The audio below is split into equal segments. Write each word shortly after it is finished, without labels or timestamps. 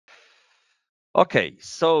Okay,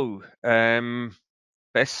 so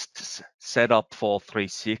best setup for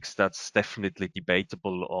 3.6, that's definitely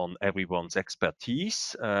debatable on everyone's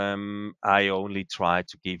expertise. I only try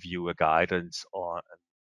to give you a guidance on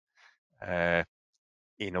uh,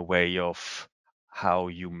 in a way of how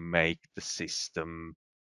you make the system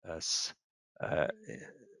as uh,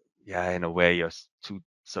 in a way as to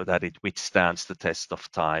so that it withstands the test of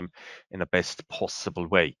time in the best possible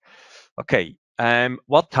way. Okay,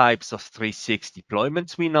 what types of 3.6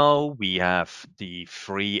 deployments we know? We have the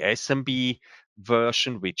free SMB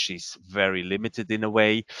version, which is very limited in a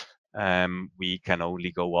way. We can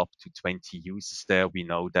only go up to 20 users there. We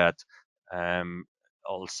know that.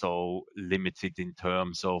 Also limited in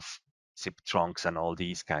terms of zip trunks and all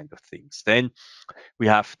these kind of things. Then we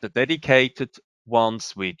have the dedicated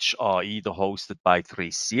ones, which are either hosted by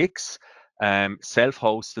 3CX,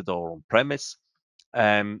 self-hosted or on-premise.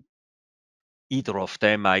 Either of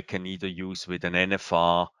them I can either use with an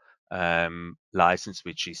NFR license,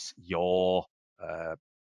 which is your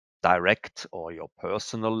direct or your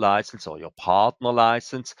personal license or your partner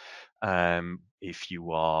license. If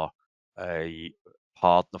you are a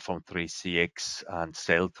partner from 3CX and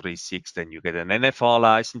sell 3CX, then you get an NFR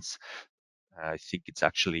license. I think it's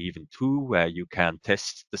actually even two, where you can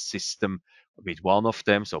test the system with one of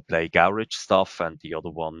them, so play garage stuff, and the other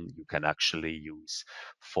one you can actually use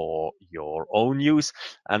for your own use.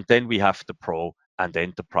 And then we have the Pro and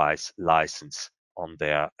Enterprise license on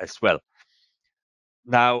there as well.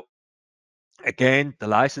 Now, again, the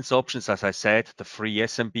license options, as I said, the free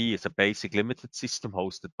SMB is a basic limited system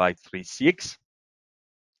hosted by 3CX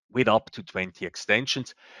with up to 20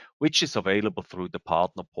 extensions, which is available through the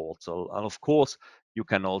partner portal. And of course, you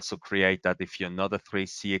can also create that if you're not a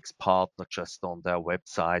 3CX partner just on their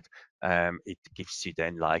website. It gives you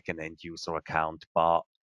then like an end user account, but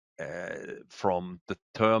from the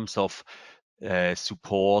terms of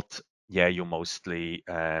support, yeah, you mostly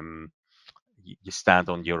you stand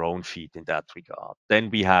on your own feet in that regard. Then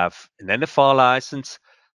we have an NFR license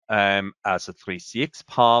as a 3CX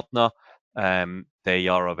partner. They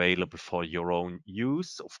are available for your own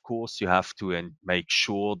use. Of course, you have to make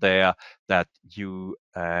sure there that you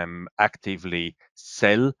actively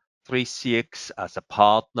sell 3CX as a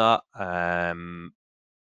partner.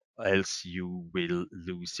 Else you will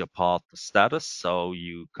lose your partner status. So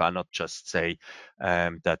you cannot just say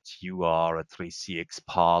that you are a 3CX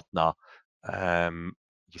partner. Um,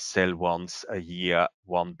 you sell once a year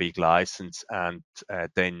one big license, and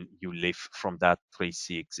then you live from that.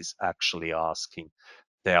 3CX is actually asking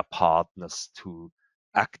their partners to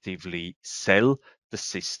actively sell the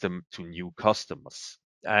system to new customers.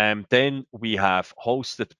 Then we have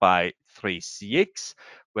hosted by 3CX,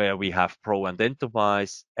 where we have Pro and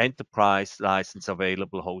Enterprise license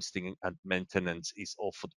available. Hosting and maintenance is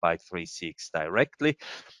offered by 3CX directly.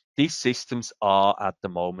 These systems are at the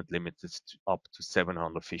moment limited to up to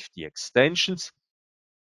 750 extensions.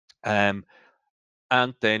 And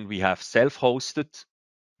then we have self-hosted.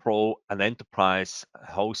 Pro and Enterprise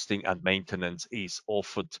hosting and maintenance is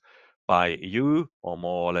offered by you, or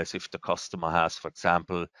more or less if the customer has, for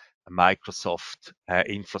example, a Microsoft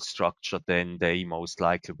infrastructure, then they most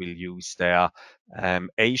likely will use their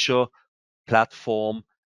Azure platform,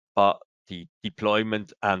 but the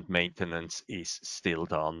deployment and maintenance is still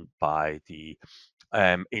done by the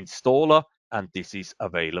installer, and this is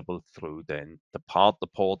available through then the partner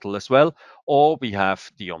portal as well. Or we have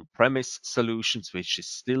the on-premise solutions, which is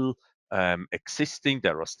still existing.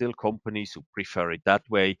 There are still companies who prefer it that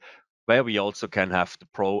way, where we also can have the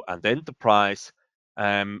Pro and Enterprise,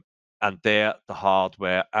 and there the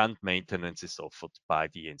hardware and maintenance is offered by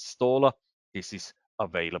the installer. This is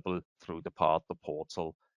available through the partner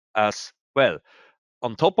portal as well.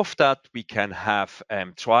 On top of that, we can have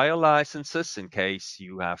trial licenses in case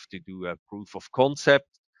you have to do a proof of concept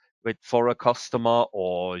for a customer,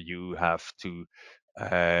 or you have to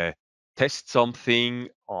test something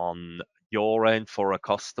on your end for a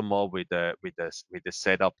customer with a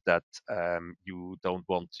setup that you don't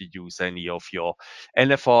want to use any of your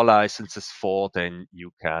NFR licenses for. Then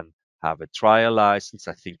you can have a trial license.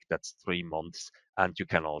 I think that's 3 months, and you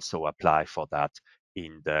can also apply for that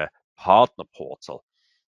in the partner portal.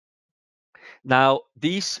 Now,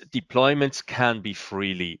 these deployments can be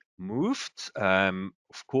freely moved.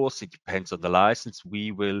 Of course, it depends on the license.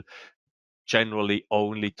 We will generally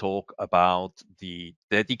only talk about the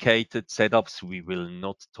dedicated setups. We will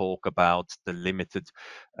not talk about the limited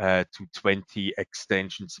to 20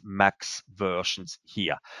 extensions max versions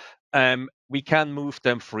here. We can move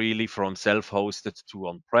them freely from self-hosted to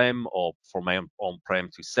on-prem, or from on-prem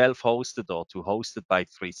to self-hosted, or to hosted by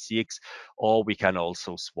 3CX, or we can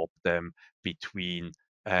also swap them between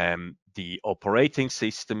the operating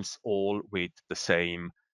systems, all with the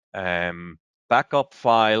same backup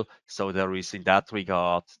file. So there is, in that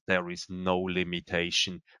regard, there is no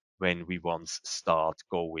limitation when we once start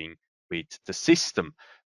going with the system.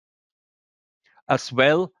 As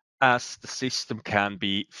well as the system can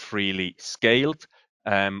be freely scaled.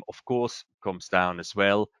 Of course, comes down as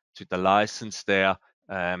well to the license there.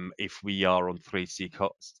 If we are on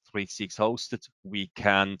 3.6 hosted, we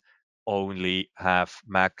can only have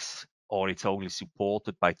max, or it's only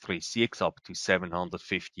supported by 3.6 up to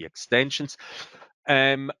 750 extensions.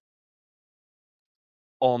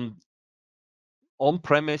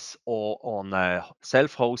 On-premise or on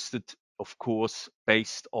self-hosted, of course,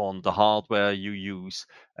 based on the hardware you use,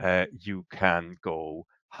 you can go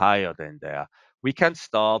higher than there. We can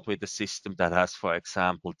start with a system that has, for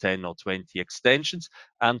example, 10 or 20 extensions,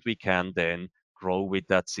 and we can then grow with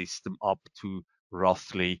that system up to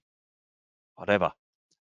roughly whatever.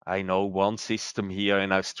 I know one system here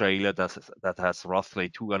in Australia that has roughly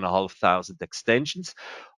 2,500 extensions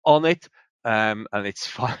on it. And it's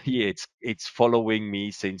funny, it's following me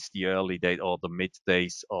since the early days or the mid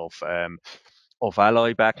days of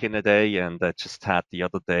Alloy back in the day. And I just had the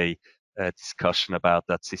other day a discussion about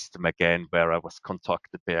that system again, where I was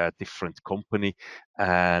contacted by a different company.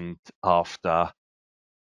 And after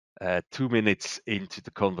 2 minutes into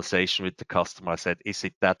the conversation with the customer, I said, "Is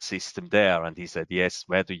it that system there?" And he said, "Yes."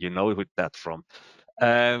 "Where do you know that from?"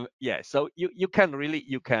 Yeah, so you can really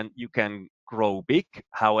you can grow big.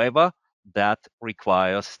 However, that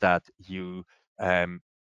requires that you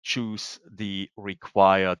choose the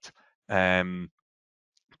required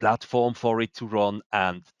platform for it to run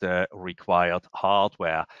and the required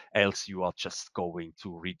hardware. Else, you are just going to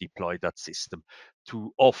redeploy that system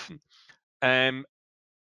too often. Um,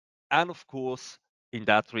 and of course, in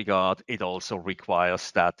that regard, it also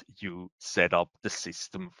requires that you set up the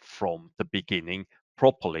system from the beginning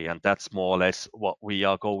properly. And that's more or less what we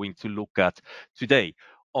are going to look at today.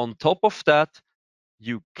 On top of that,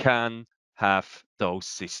 you can have those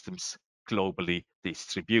systems globally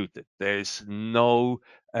distributed. There's no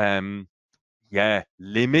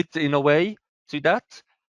limit in a way to that.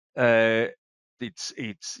 Uh, it's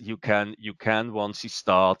you can once you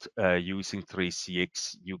start using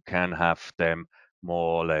 3CX, you can have them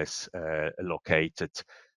more or less located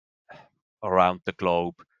around the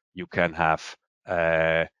globe. You can have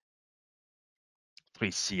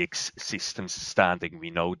 3CX systems standing. We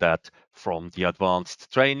know that from the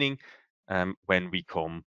advanced training when we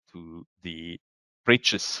come to the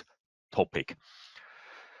bridges topic.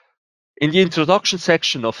 In the introduction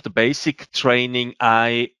section of the basic training,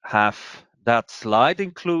 I have that slide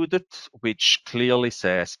included, which clearly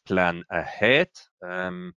says plan ahead.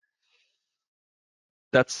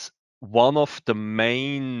 That's one of the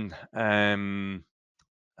main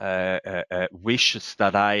wishes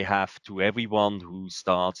that I have to everyone who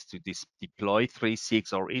starts to deploy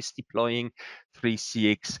 3CX or is deploying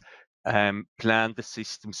 3CX. Plan the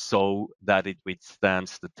system so that it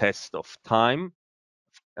withstands the test of time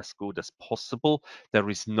as good as possible. There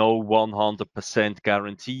is no 100%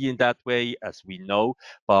 guarantee in that way, as we know,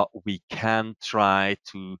 but we can try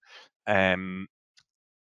to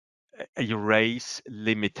erase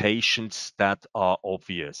limitations that are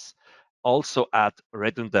obvious. Also add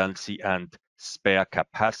redundancy and spare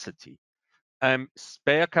capacity.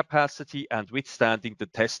 Spare capacity and withstanding the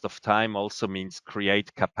test of time also means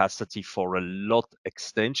create capacity for a lot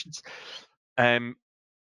extensions.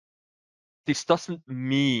 This doesn't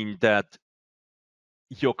mean that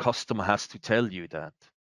your customer has to tell you that.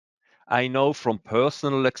 I know from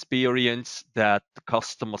personal experience that the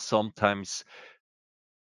customer sometimes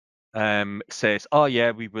says, "Oh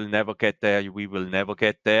yeah, we will never get there. We will never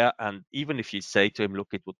get there." And even if you say to him,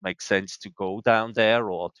 "Look, it would make sense to go down there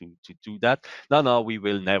or to do that," no, we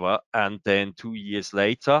will never. And then 2 years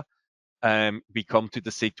later, we come to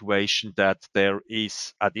the situation that there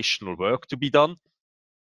is additional work to be done,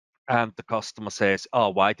 and the customer says, "Oh,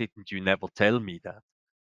 why didn't you never tell me that?"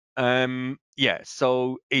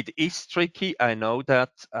 So it is tricky. I know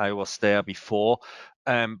that I was there before,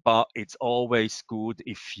 but it's always good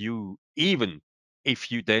if you, even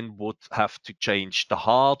if you then would have to change the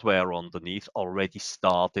hardware underneath, already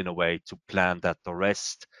start in a way to plan that the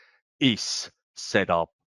rest is set up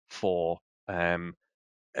for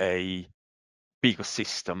a bigger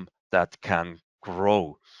system that can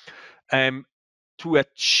grow. To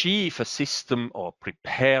achieve a system or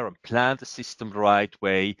prepare and plan the system the right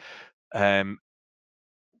way,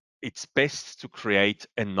 it's best to create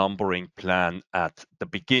a numbering plan at the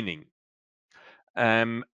beginning.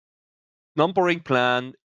 Numbering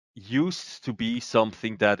plan used to be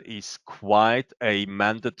something that is quite a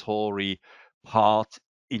mandatory part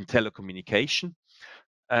in telecommunication.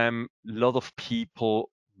 A lot of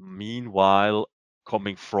people, meanwhile,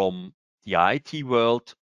 coming from the IT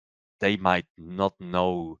world, they might not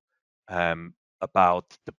know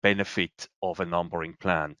about the benefit of a numbering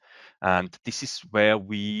plan. And this is where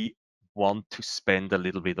we want to spend a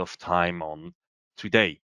little bit of time on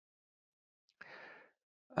today.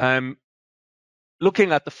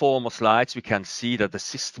 Looking at the former slides, we can see that the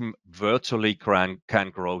system virtually can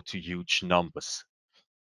grow to huge numbers.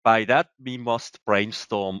 By that, we must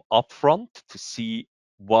brainstorm upfront to see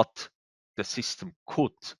what the system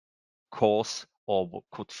could cause or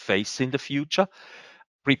could face in the future,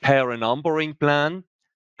 prepare a numbering plan,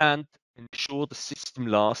 and ensure the system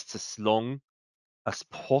lasts as long as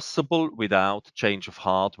possible without change of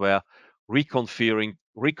hardware, reconfiguring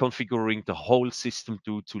the whole system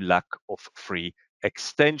due to lack of free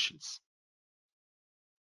extensions.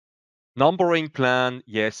 Numbering plan,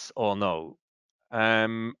 yes or no?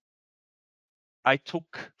 I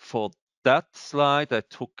took for that slide, I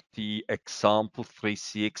took the example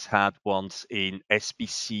 3CX had once in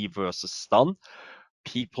SBC versus Stun.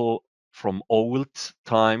 People from old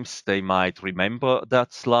times, they might remember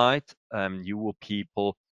that slide. Newer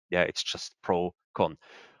people, yeah, it's just pro con.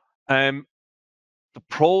 The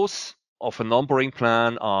pros of a numbering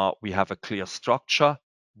plan are we have a clear structure,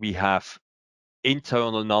 we have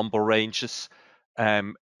internal number ranges,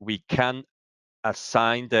 we can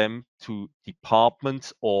assign them to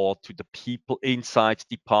departments or to the people inside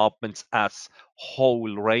departments as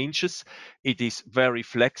whole ranges. It is very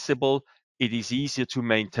flexible. It is easier to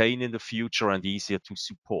maintain in the future and easier to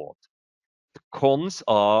support. The cons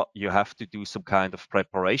are you have to do some kind of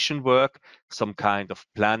preparation work, some kind of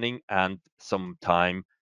planning, and some time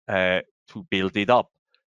to build it up.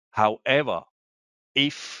 However,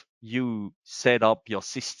 if you set up your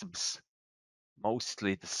systems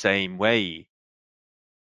mostly the same way,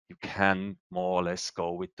 you can more or less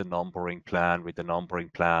go with the numbering plan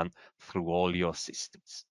through all your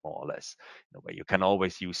systems, more or less. In a way, you can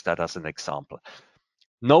always use that as an example.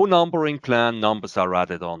 No numbering plan, numbers are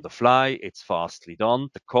added on the fly. It's fastly done.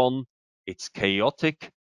 The con, it's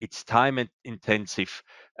chaotic. It's time intensive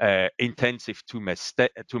to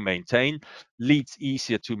maintain, leads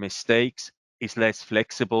easier to mistakes, is less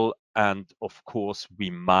flexible, and of course, we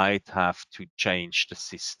might have to change the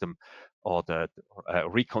system or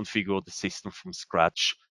reconfigure the system from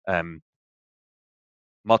scratch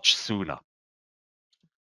much sooner.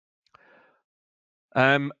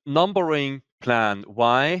 Numbering plan,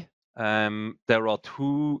 why? There are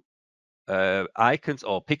two icons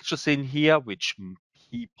or pictures in here, which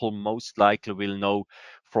people most likely will know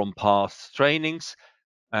from past trainings.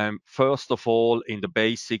 First of all, in the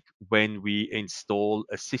basic, when we install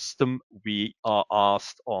a system, we are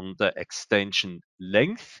asked on the extension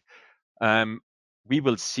length. We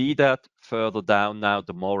will see that further down now.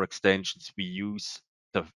 The more extensions we use,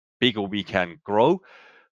 the bigger we can grow.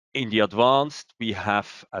 In the advanced, we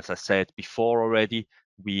have, as I said before already,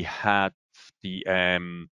 we had the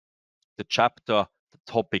chapter, the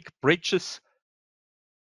topic bridges.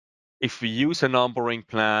 If we use a numbering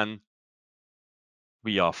plan,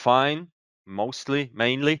 we are fine,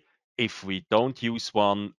 mainly. If we don't use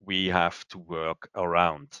one, we have to work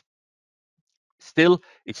around. Still,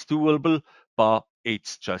 it's doable, but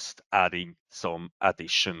it's just adding some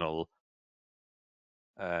additional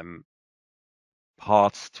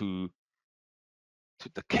parts to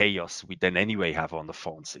the chaos we then anyway have on the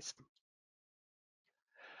phone system.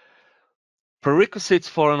 Prerequisites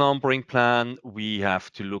for a numbering plan, we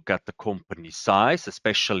have to look at the company size,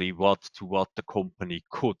 especially what the company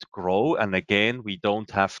could grow. And again, we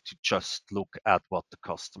don't have to just look at what the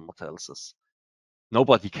customer tells us.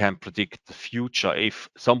 Nobody can predict the future. If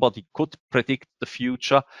somebody could predict the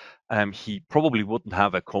future, he probably wouldn't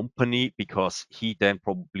have a company because he then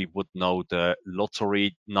probably would know the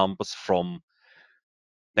lottery numbers from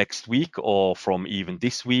next week or from even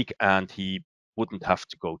this week, and he wouldn't have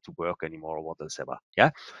to go to work anymore or whatever.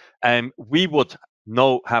 Yeah. We would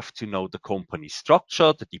have to know the company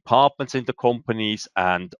structure, the departments in the companies,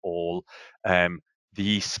 and all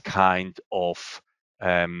these kind of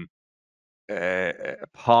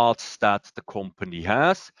parts that the company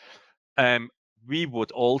has. We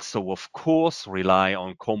would also, of course, rely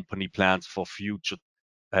on company plans for future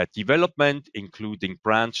development, including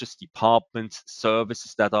branches, departments,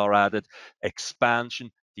 services that are added,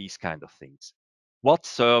 expansion, these kind of things. What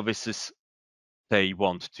services they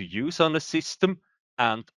want to use on a system,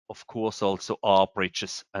 and of course also are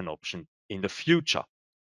bridges an option in the future.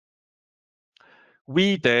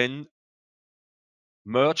 We then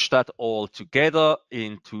merge that all together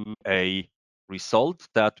into a result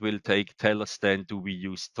that will tell us then, do we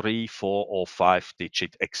use 3, 4, or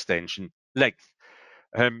 5-digit extension length?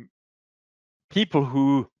 People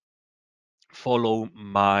who follow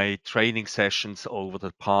my training sessions over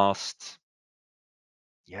the past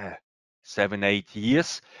 7, 8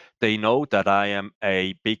 years, they know that I am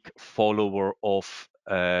a big follower of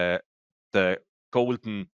the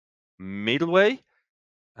golden middle way.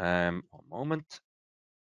 One moment.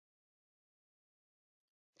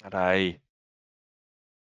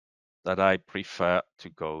 That I prefer to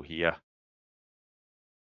go here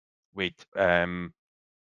with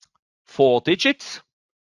 4 digits.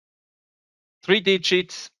 3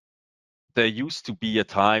 digits, there used to be a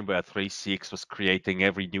time where 3CX was creating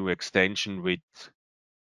every new extension with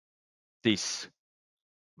this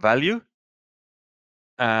value.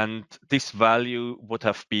 And this value would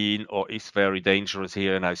have been or is very dangerous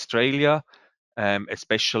here in Australia,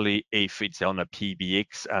 especially if it's on a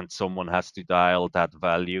PBX and someone has to dial that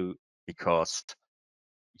value, because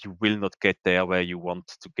you will not get there where you want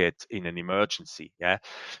to get in an emergency. Yeah.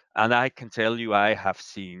 And I can tell you, I have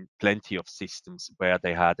seen plenty of systems where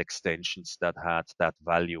they had extensions that had that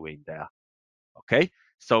value in there. Okay.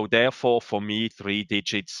 So therefore, for me, 3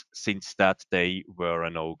 digits since that day were a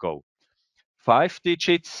no-go. 5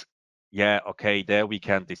 digits, yeah, okay, there we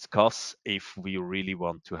can discuss if we really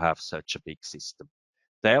want to have such a big system.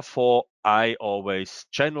 Therefore, I always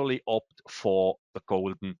generally opt for the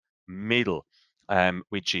golden middle,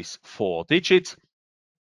 which is 4 digits.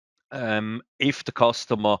 If the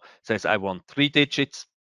customer says, I want 3 digits,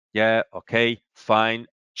 yeah, okay, fine.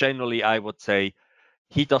 Generally, I would say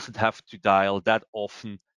he doesn't have to dial that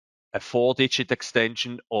often a 4-digit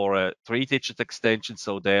extension or a 3-digit extension.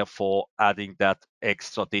 So therefore, adding that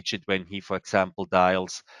extra digit when he, for example,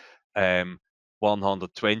 dials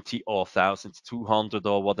 120 or 1200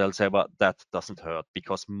 or what else ever, that doesn't hurt,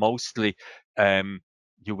 because mostly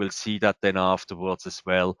you will see that then afterwards as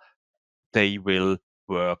well, they will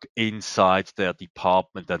work inside their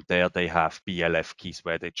department, and there they have BLF keys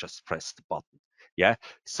where they just press the button. Yeah.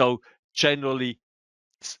 So generally,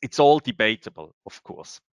 it's all debatable, of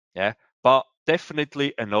course. Yeah. But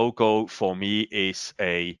definitely a no-go for me is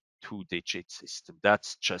a 2-digit system.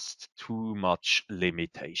 That's just too much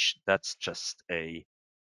limitation. That's just a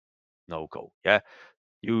no-go. Yeah.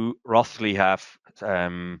 You roughly have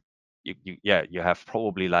you have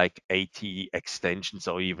probably like 80 extensions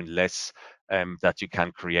or even less that you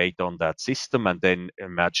can create on that system, and then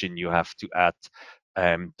imagine you have to add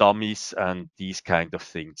dummies and these kind of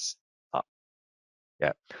things.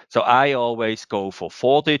 Yeah, so I always go for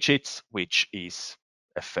 4 digits, which is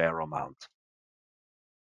a fair amount.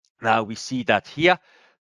 Now we see that here,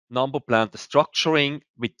 number plant structuring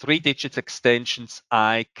with 3 digits extensions,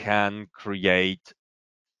 I can create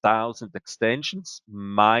 1,000 extensions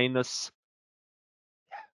minus,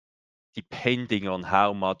 depending on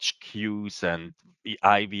how much queues and the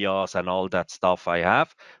IVRs and all that stuff I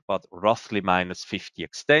have, but roughly minus 50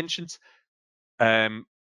 extensions.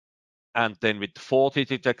 And then with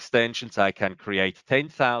 4-digit extensions, I can create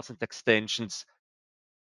 10,000 extensions,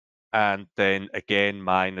 and then again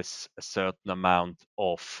minus a certain amount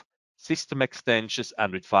of system extensions.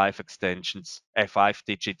 And with 5 extensions, 5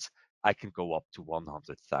 digits, I can go up to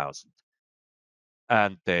 100,000.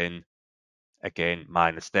 And then again,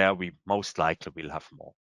 minus there, we most likely will have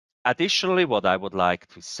more. Additionally, what I would like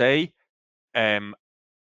to say,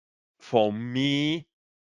 for me,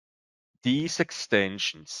 these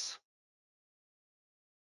extensions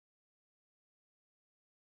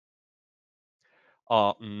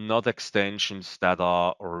are not extensions that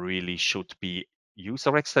are really should be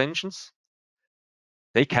user extensions.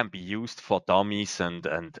 They can be used for dummies and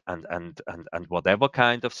whatever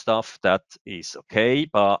kind of stuff. That is okay,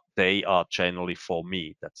 but they are generally for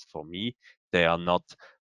me. That's for me. They are not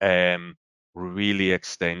really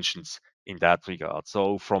extensions in that regard.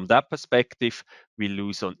 So from that perspective, we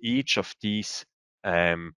lose on each of these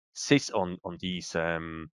on these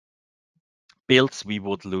builds. We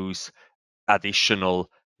would lose additional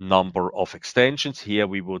number of extensions. Here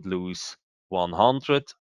we would lose 100.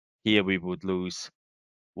 Here we would lose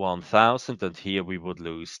 1,000, and here we would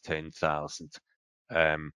lose 10,000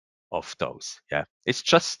 of those. Yeah, it's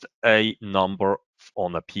just a number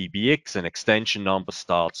on a PBX. An extension number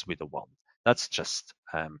starts with a 1. That's just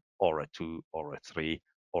or a 2 or a 3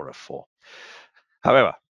 or a 4.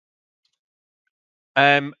 However,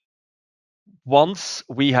 once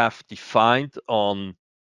we have defined on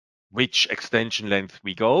which extension length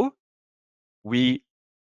we go, we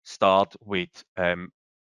start with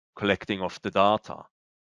collecting of the data.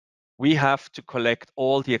 We have to collect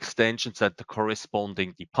all the extensions at the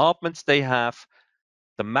corresponding departments they have,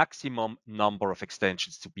 the maximum number of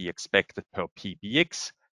extensions to be expected per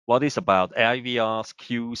PBX. What is about IVRs,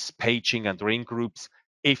 queues, paging, and ring groups?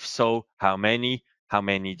 If so, how many? How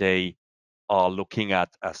many they are looking at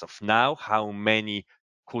as of now? How many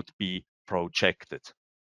could be projected?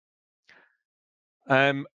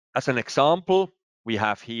 As an example, we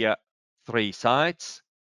have here 3 sites.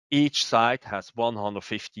 Each site has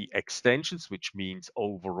 150 extensions, which means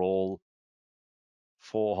overall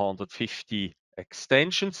 450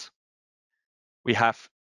 extensions. We have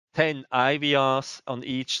 10 IVRs on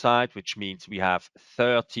each side, which means we have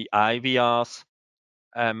 30 IVRs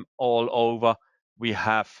all over. We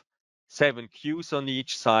have 7 queues on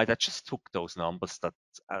each side. I just took those numbers that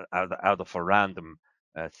out of a random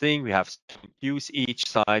thing. We have 7 queues each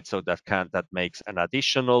side, so that makes an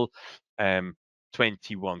additional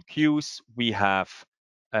 21 queues. We have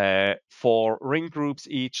 4 ring groups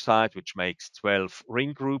each side, which makes 12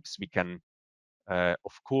 ring groups. We can,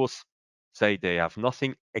 of course, say they have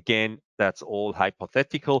nothing. Again, that's all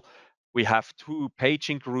hypothetical. We have 2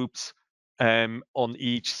 paging groups on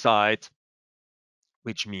each side,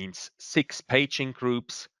 which means 6 paging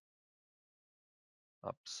groups.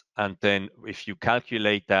 Oops. And then if you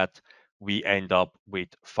calculate that, we end up with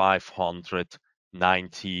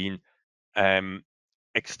 519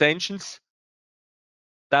 extensions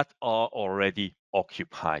that are already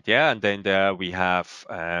occupied. Yeah, and then there we have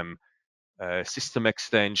system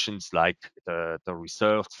extensions like the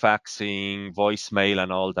reserved faxing, voicemail,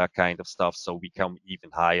 and all that kind of stuff. So we come even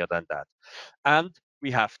higher than that. And we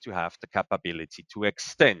have to have the capability to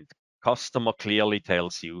extend. Customer clearly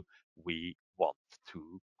tells you we want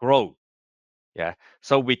to grow. Yeah.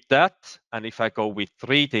 So with that, and if I go with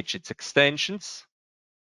 3 digits extensions,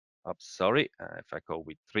 if I go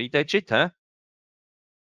with 3 digit,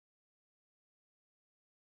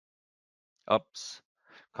 oops,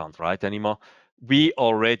 can't write anymore. We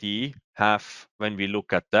already have, when we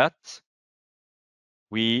look at that,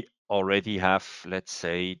 we already have, let's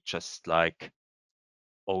say, just like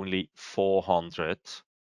only 400,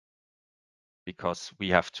 because we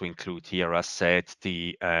have to include here, as said,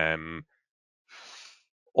 the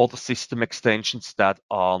other system extensions that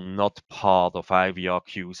are not part of IVR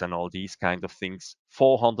queues and all these kind of things.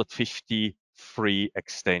 453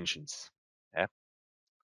 extensions, yeah?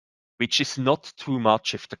 Which is not too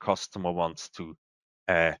much if the customer wants to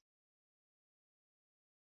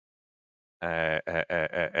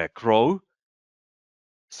grow.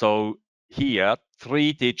 So here,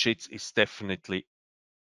 3 digits is definitely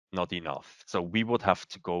not enough. So we would have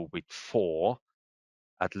to go with 4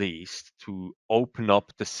 at least to open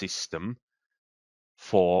up the system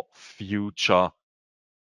for future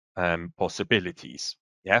possibilities.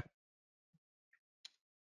 Yeah.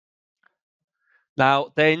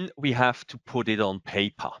 Now, then we have to put it on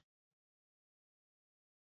paper.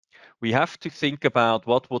 We have to think about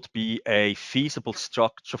what would be a feasible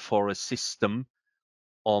structure for a system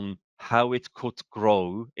on how it could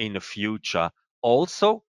grow in the future.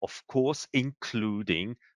 Also, of course,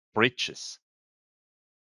 including bridges.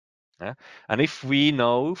 Yeah? And if we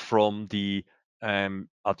know from the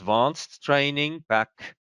advanced training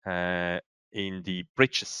back in the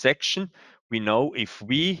bridges section, we know if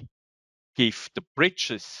we give the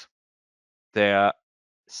bridges their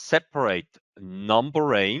separate number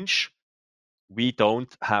range, we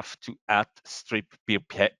don't have to add strip,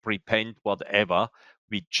 prepend, whatever.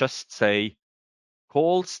 We just say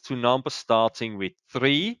calls to numbers starting with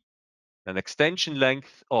 3, an extension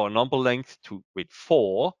length or number length with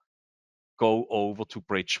 4, go over to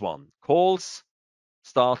bridge 1. Calls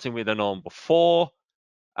starting with a number 4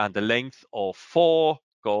 and the length of 4,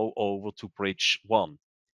 go over to bridge 1.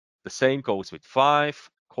 The same goes with 5,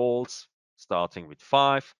 calls starting with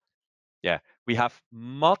 5. Yeah, we have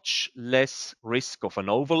much less risk of an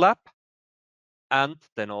overlap. And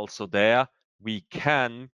then also there, we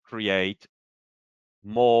can create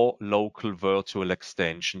more local virtual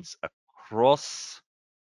extensions across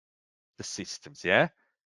the systems. Yeah,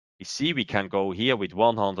 you see, we can go here with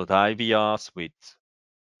 100 IVRs, with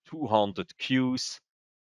 200 queues,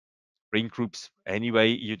 ring groups. Anyway,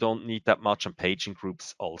 you don't need that much, and paging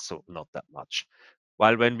groups also not that much.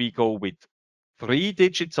 While when we go with 3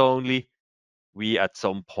 digits only, we at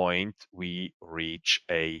some point we reach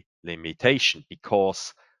a limitation,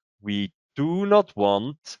 because we do not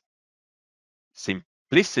want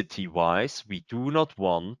simplicity-wise, we do not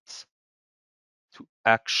want to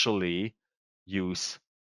actually use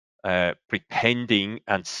prepending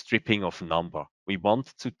and stripping of number. We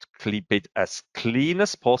want to keep it as clean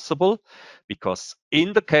as possible, because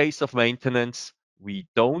in the case of maintenance, we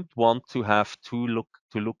don't want to have to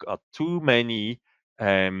look at too many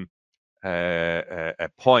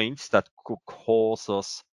points that could cause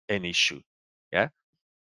us an issue. Yeah.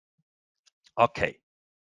 Okay.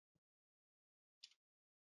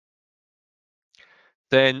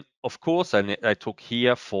 Then, of course, I took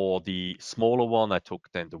here for the smaller one, I took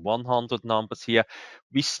then the 100 numbers here.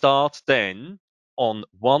 We start then on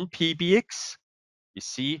 1 PBX. You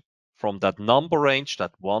see, from that number range,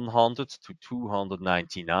 that 100 to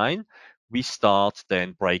 299, we start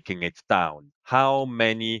then breaking it down. How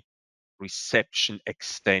many reception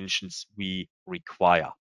extensions we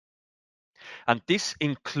require. And this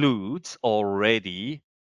includes already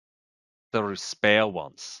the spare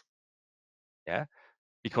ones. Yeah,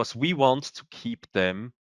 because we want to keep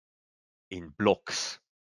them in blocks.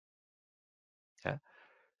 Yeah.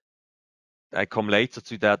 I come later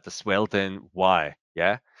to that as well then why.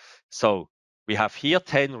 Yeah. So we have here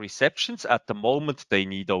 10 receptions. At the moment they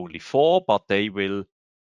need only 4, but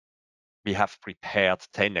we have prepared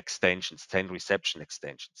 10 extensions, 10 reception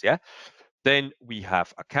extensions. Yeah. Then we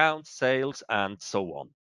have accounts, sales, and so on.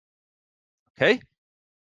 Okay.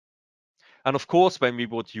 And of course, when we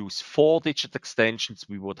would use 4-digit extensions,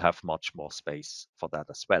 we would have much more space for that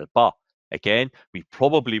as well. But again, we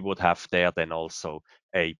probably would have there then also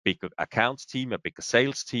a bigger accounts team, a bigger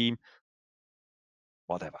sales team,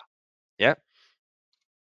 whatever. Yeah.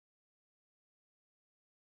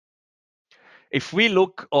 If we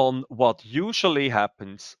look on what usually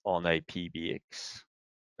happens on a PBX,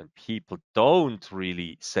 when people don't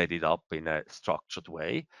really set it up in a structured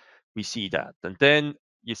way, we see that. And then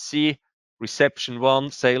you see reception 1,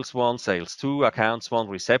 sales 1, sales 2, accounts 1,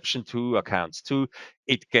 reception 2, accounts 2.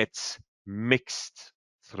 It gets mixed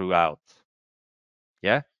throughout.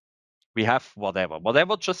 Yeah. We have whatever.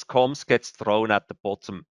 Whatever just comes gets thrown at the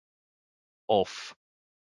bottom of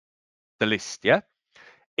the list. Yeah.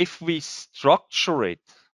 If we structure it,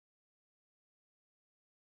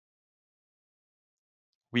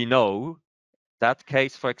 we know that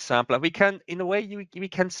case, for example, we can, in a way, we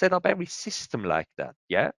can set up every system like that.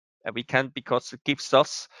 Yeah. And we can, because it gives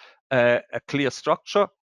us a clear structure.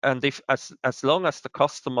 And if as long as the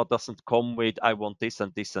customer doesn't come with, I want this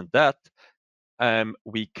and this and that,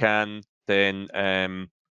 we can then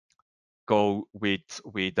go with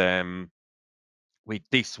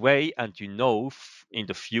this way. And you know, in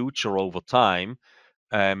the future, over time,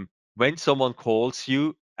 when someone calls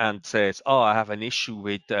you and says, "Oh, I have an issue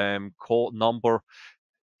with call number,"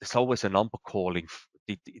 there's always a number calling.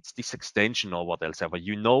 It's this extension or what else ever.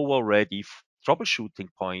 You know already troubleshooting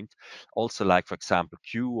point. Also, like for example,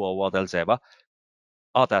 Q or what else ever.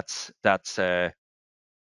 Oh, that's a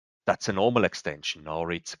normal extension,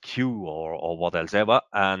 or it's a Q or what else ever,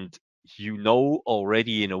 and you know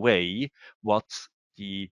already in a way what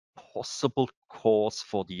the possible cause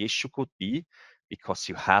for the issue could be, because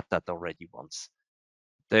you had that already once.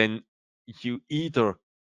 Then you either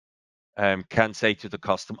can say to the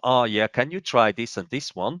customer, "Oh yeah, can you try this and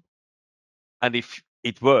this one?" And if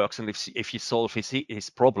it works, and if you solve his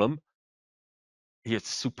problem, he's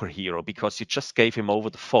a superhero, because you just gave him over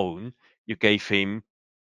the phone. You gave him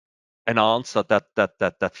an answer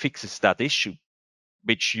that fixes that issue,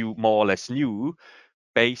 which you more or less knew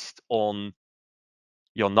based on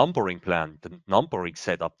your numbering plan, the numbering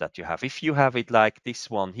setup that you have. If you have it like this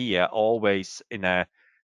one here, always in a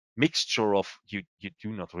mixture of, you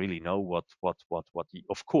do not really know what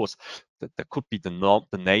of course there could be the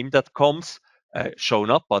name that comes shown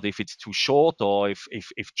up, but if it's too short, or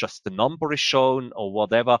if just the number is shown or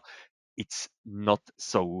whatever, it's not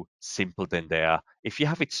so simple then there. If you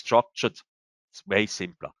have it structured, it's way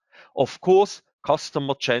simpler. Of course,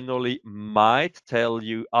 customer generally might tell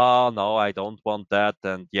you, no, I don't want that,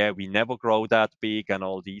 and yeah, we never grow that big, and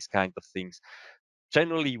all these kind of things.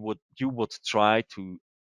 Generally, you would try to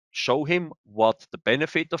show him what the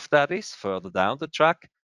benefit of that is further down the track.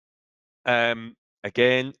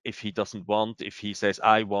 Again, if he doesn't want, if he says,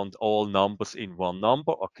 I want all numbers in one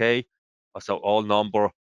number, okay, so all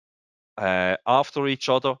number after each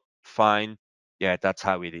other, fine. Yeah, that's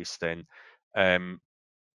how it is then. And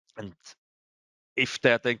if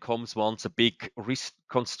there then comes once a big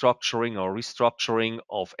reconstructuring or restructuring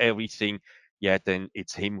of everything, yeah, then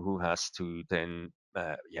it's him who has to then,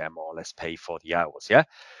 more or less pay for the hours. Yeah.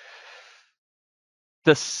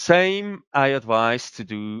 The same I advise to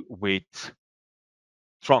do with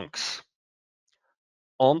trunks.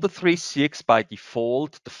 On the 3CX, by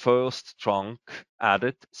default, the first trunk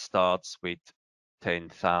added starts with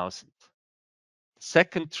 10,000. The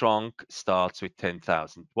second trunk starts with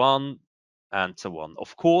 10,001, and so on.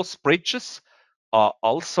 Of course, bridges are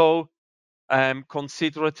also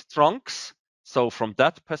considered trunks. So from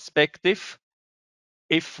that perspective,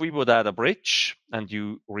 if we would add a bridge, and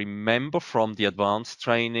you remember from the advanced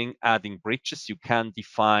training, adding bridges, you can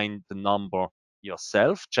define the number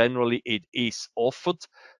yourself. Generally, it is offered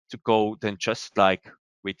to go then just like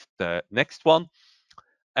with the next one.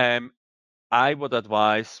 I would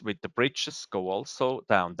advise with the bridges, go also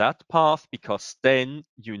down that path, because then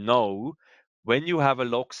you know when you have a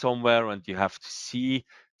log somewhere and you have to see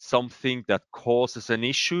something that causes an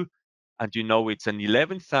issue, and you know it's an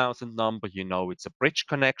 11,000 number, you know it's a bridge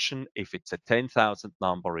connection. If it's a 10,000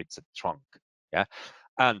 number, it's a trunk. Yeah.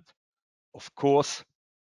 And of course,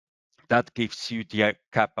 that gives you the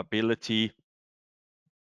capability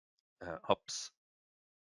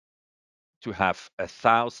to have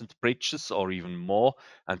 1,000 bridges or even more,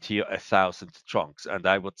 and here 1,000 trunks. And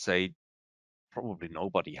I would say probably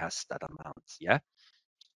nobody has that amount. Yeah.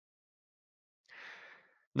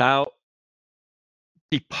 Now,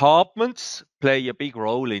 departments play a big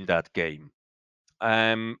role in that game.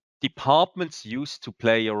 Departments used to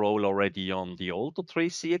play a role already on the older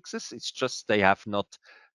 3CXs. It's just they have not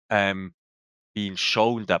been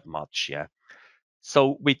shown that much. Yeah.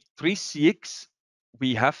 So with 3CX,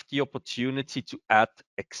 we have the opportunity to add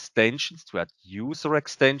extensions, to add user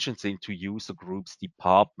extensions into user groups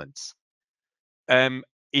departments. In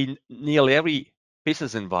nearly every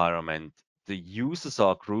business environment, the users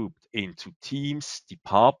are grouped into teams,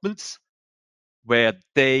 departments, where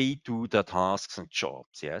they do the tasks and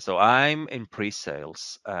jobs. Yeah. So I'm in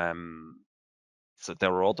pre-sales. So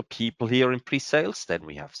there are other people here in pre-sales. Then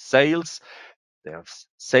we have sales. There's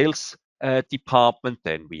sales department.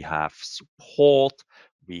 Then we have support.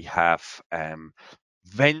 We have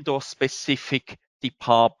vendor-specific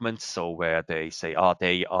departments. So where they say,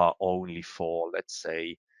 they are only for, let's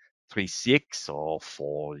say, 3CX or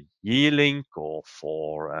for Yearlink or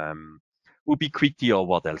for Ubiquiti or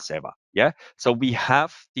what else ever. Yeah. So we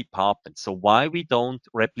have departments. So why we don't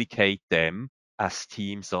replicate them as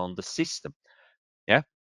teams on the system? Yeah.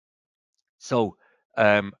 So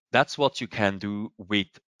that's what you can do with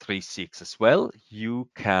 3CX as well. You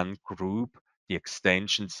can group the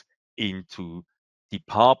extensions into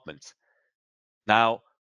departments. Now,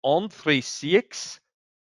 on 3CX,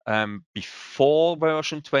 before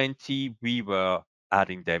version 20, we were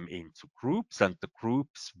adding them into groups, and the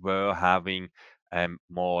groups were having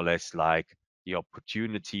more or less like the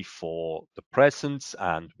opportunity for the presence,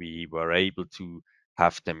 and we were able to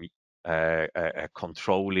have them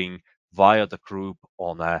controlling via the group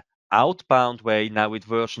on a outbound way. Now with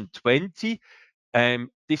version 20,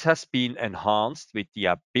 this has been enhanced with the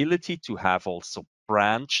ability to have also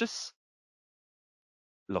branches,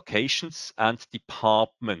 locations, and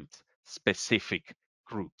department specific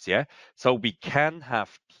groups. Yeah. So we can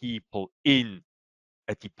have people in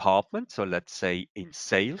a department, so let's say in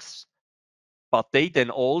sales, but they then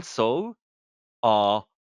also are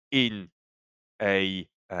in a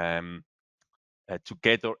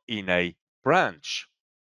together in a branch.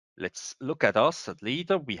 Let's look at us at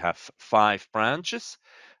Leader. We have 5 branches,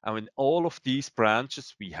 and in all of these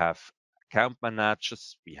branches, we have account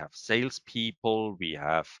managers, we have salespeople, we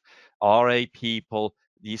have RA people,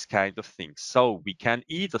 these kind of things. So we can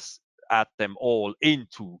either add them all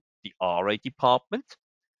into the RA department,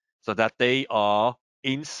 so that they are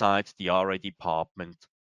inside the RA department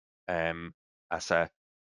as an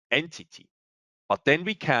entity. But then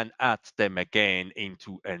we can add them again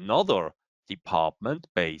into another department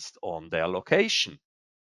based on their location.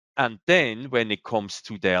 And then when it comes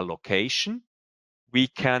to their location, we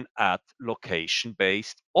can add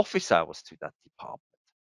location-based office hours to that department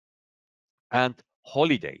and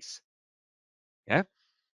holidays. Yeah.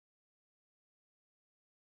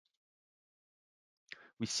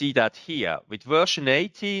 We see that here with version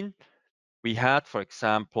 18, we had, for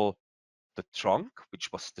example, the trunk,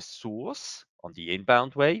 which was the source on the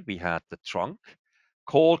inbound way. We had the trunk,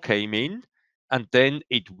 call came in, and then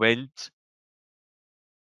it went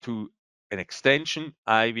to an extension,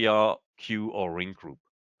 IVR, queue, or ring group.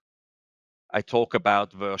 I talk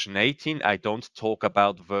about version 18. I don't talk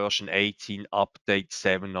about version 18 update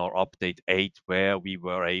 7 or update 8, where we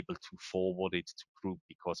were able to forward it to group,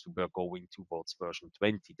 because we were going towards version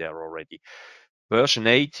 20 there already. Version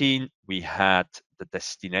 18, we had the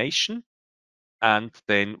destination, and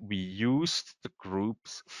then we used the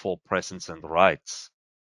groups for presence and rights.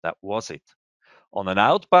 That was it. On an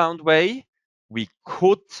outbound way, we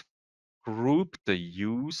could group the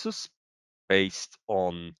users based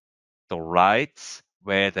on the rights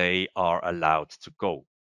where they are allowed to go.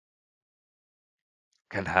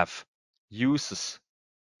 Can have users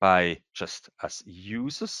by just as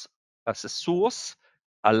users as a source,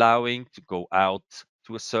 allowing to go out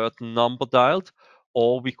to a certain number dialed,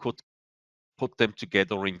 or we could put them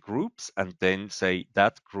together in groups and then say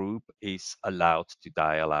that group is allowed to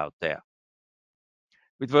dial out there.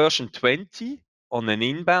 With version 20, on an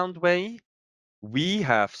inbound way, we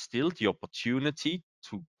have still the opportunity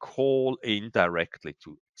to call in directly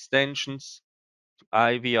to extensions, to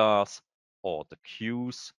IVRs, or the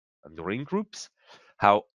queues and the ring groups.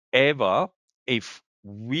 However, if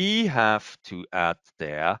we have to add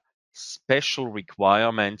there special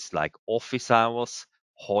requirements like office hours,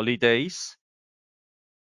 holidays,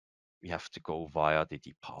 we have to go via the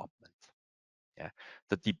department. Yeah.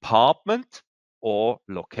 The department or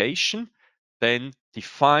location then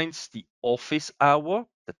defines the office hour,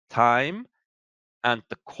 the time, and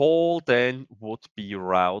the call then would be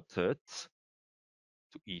routed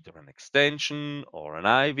to either an extension or an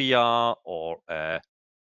IVR or a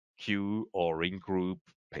queue or ring group,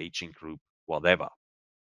 paging group, whatever.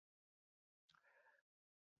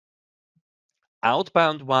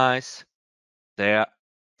 Outbound wise, there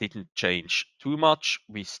didn't change too much.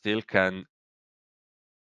 We still can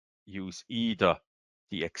use either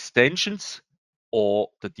the extensions or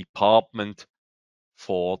the department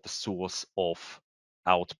for the source of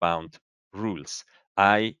outbound rules.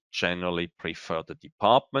 I generally prefer the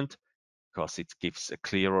department because it gives a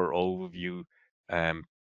clearer overview.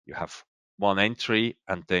 You have one entry,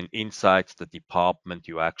 and then inside the department,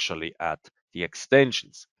 you actually add the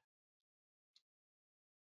extensions.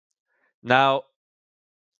 Now,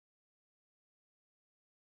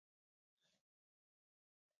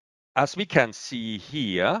 as we can see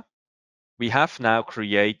here, we have now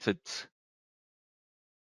created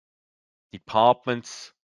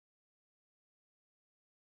departments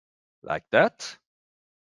like that,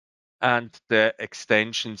 and the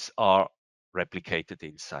extensions are replicated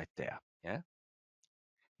inside there. Yeah.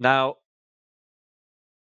 Now,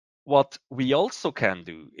 what we also can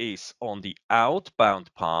do is on the outbound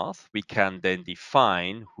path, we can then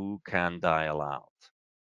define who can dial out.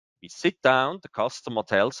 We sit down, the customer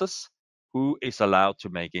tells us who is allowed to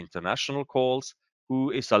make international calls,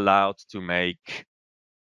 who is allowed to make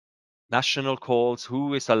national calls,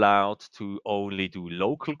 who is allowed to only do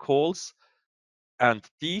local calls. And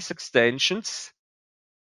these extensions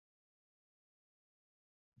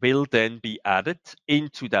will then be added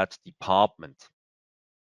into that department.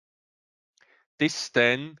 This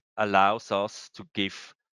then allows us to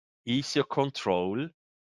give easier control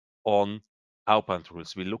on outbound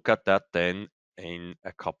rules. We look at that then in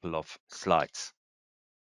a couple of slides.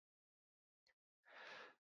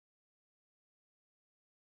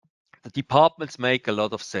 The departments make a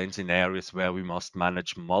lot of sense in areas where we must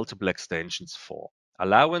manage multiple extensions for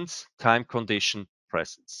allowance, time condition,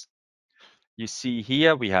 presence. You see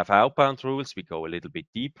here we have outbound rules. We go a little bit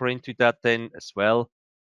deeper into that then as well.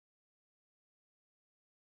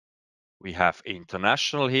 We have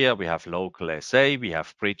international here, we have local SA, we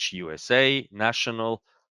have bridge USA, national,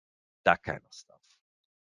 that kind of stuff.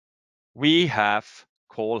 We have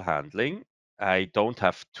call handling. I don't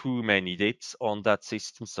have too many DITs on that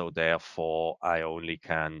system, so therefore I only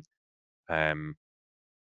can have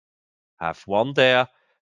one there.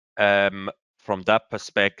 From that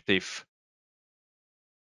perspective,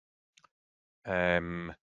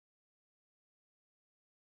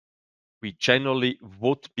 we generally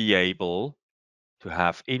would be able to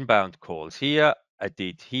have inbound calls here, I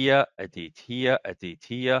did here, I did here, I did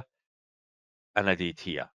here, and I did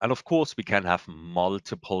here. And of course, we can have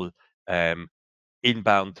multiple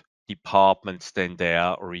inbound departments then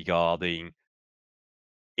there regarding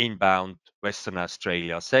inbound Western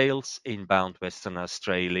Australia sales, inbound Western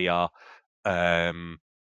Australia account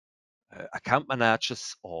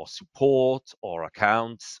managers or support or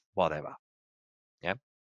accounts, whatever. Yeah.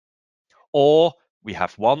 Or we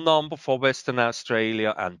have one number for Western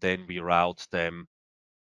Australia and then we route them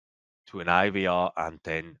to an IVR and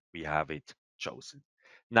then we have it chosen.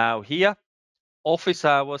 Now here, office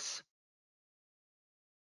hours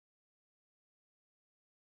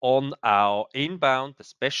on our inbound,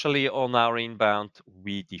 especially on our inbound,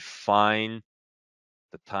 we define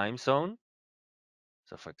the time zone.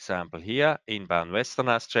 So for example here, inbound Western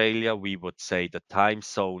Australia, we would say the time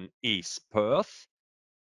zone is Perth.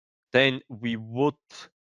 Then we would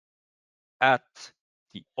add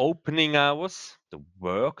the opening hours, the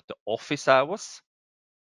work, the office hours,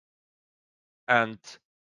 and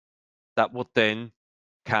that would then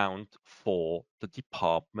count for the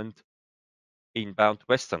department inbound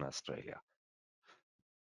Western Australia.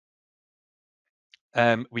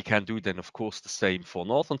 We can do then, of course, the same for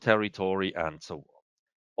Northern Territory and so on.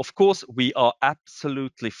 Of course, we are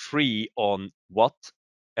absolutely free on what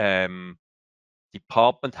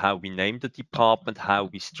department, how we name the department, how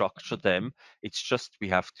we structure them. It's just we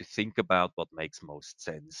have to think about what makes most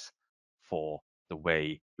sense for the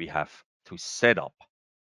way we have to set up.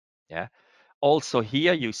 Yeah. Also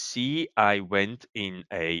here you see I went in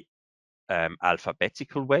a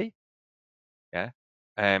alphabetical way. Yeah.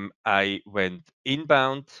 I went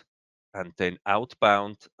inbound and then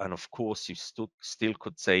outbound, and of course you still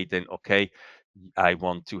could say then, okay, I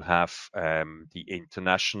want to have the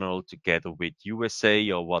international together with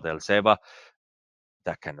USA or what else ever,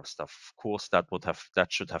 that kind of stuff. Of course, that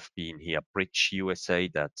should have been here. Bridge USA.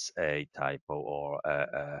 That's a typo or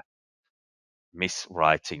a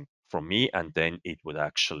miswriting from me, and then it would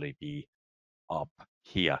actually be up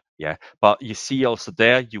here. Yeah, but you see also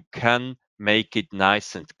there you can make it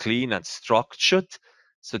nice and clean and structured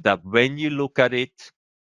so that when you look at it,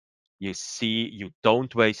 you see you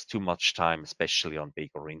don't waste too much time, especially on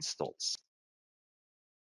bigger installs.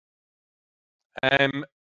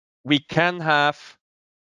 We can have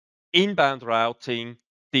inbound routing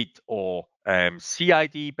DID or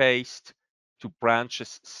CID based to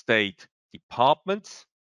branches, state, departments.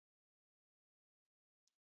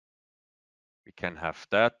 We can have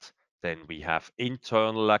that. Then we have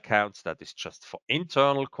internal accounts. That is just for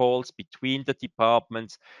internal calls between the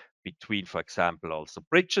departments, between, for example, also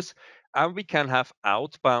bridges. And we can have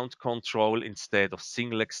outbound control instead of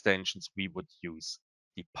single extensions. We would use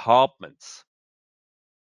departments.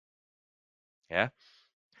 Yeah.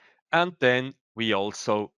 And then we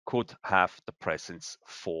also could have the presence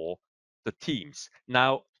for the teams.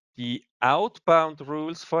 Now, the outbound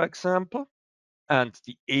rules, for example, and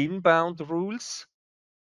the inbound rules,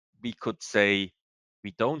 we could say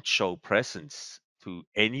we don't show presence to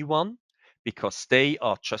anyone because they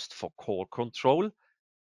are just for call control,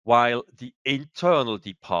 while the internal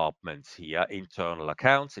departments here, internal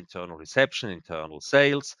accounts, internal reception, internal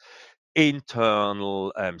sales,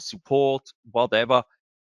 internal support, whatever,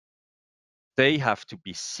 they have to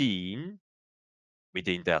be seen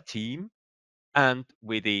within their team and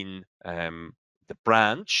within the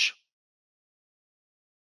branch.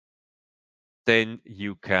 Then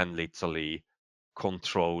you can literally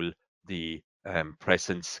control the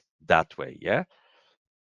presence that way. Yeah.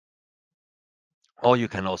 Or you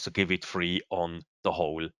can also give it free on the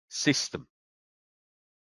whole system.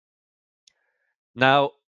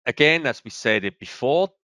 Now, again, as we said it before,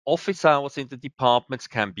 office hours in the departments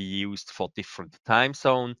can be used for different time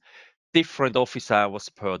zone, different office hours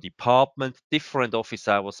per department, different office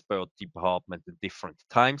hours per department in different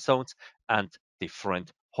time zones, and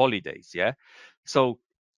different holidays. Yeah. So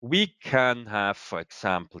we can have, for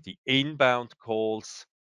example, the inbound calls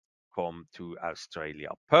come to Australia,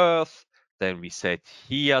 Perth. Then we set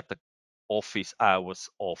here the office hours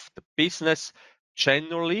of the business,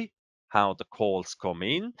 generally how the calls come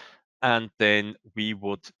in, and then we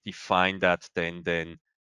would define that then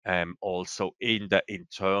also in the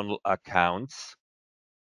internal accounts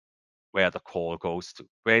where the call goes to.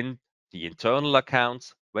 When the internal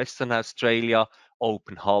accounts, Western Australia,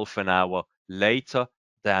 open half an hour later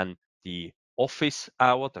than the office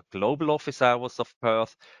hour, the global office hours of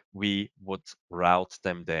Perth, we would route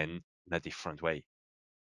them then in a different way.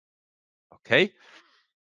 Okay.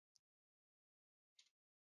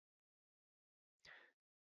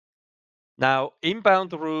 Now,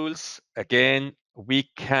 inbound rules, again, we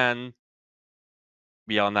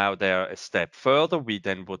are now there a step further. We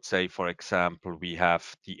then would say, for example, we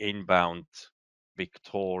have the inbound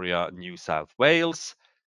Victoria, New South Wales.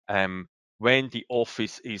 When the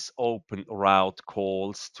office is open, route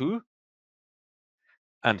calls to.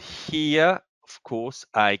 And here, of course,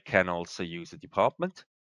 I can also use a department.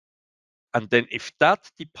 And then if that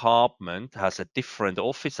department has a different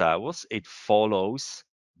office hours, it follows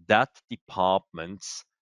that department's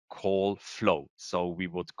call flow. So we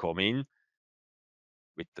would come in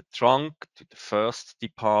with the trunk to the first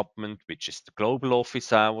department, which is the global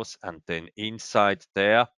office hours, and then inside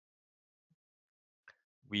there,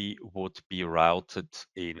 we would be routed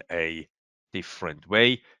in a different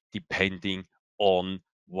way depending on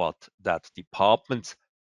what that department's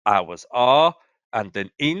hours are. And then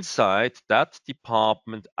inside that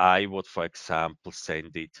department, I would, for example,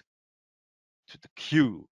 send it to the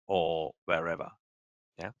queue or wherever.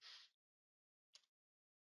 Yeah.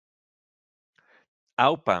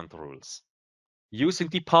 Outbound rules. Using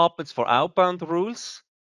departments for outbound rules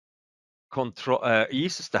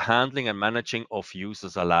eases the handling and managing of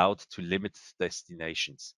users allowed to limit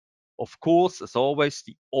destinations Of course, as always,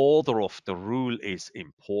 the order of the rule is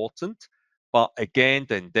important, but again,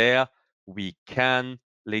 then there we can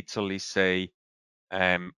literally say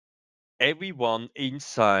everyone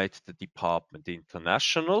inside the department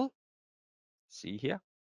international, see here,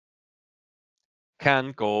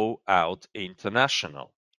 can go out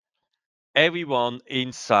international. Everyone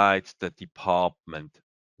inside the department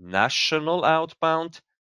national outbound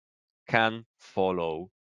can follow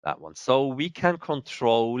that one. So we can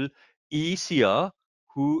control easier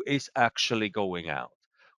who is actually going out.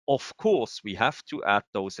 Of course, we have to add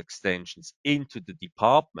those extensions into the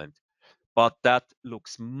department, but that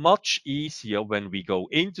looks much easier when we go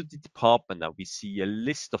into the department and we see a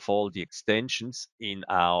list of all the extensions in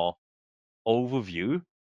our overview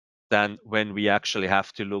than when we actually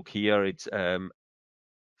have to look here. It's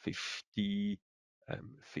 50,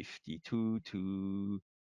 52 to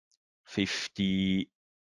 50,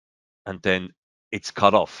 and then it's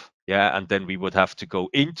cut off. Yeah, and then we would have to go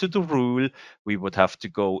into the rule. We would have to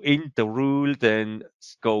go in the rule, then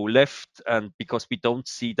go left, and because we don't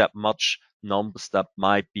see that much numbers that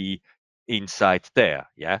might be inside there.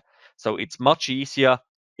 Yeah, so it's much easier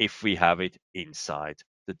if we have it inside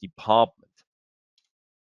the department.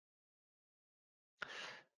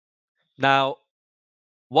 Now,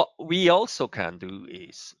 what we also can do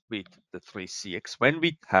is with the 3CX, when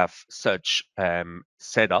we have such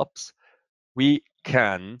setups, we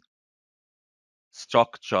can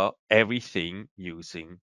structure everything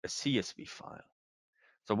using a CSV file.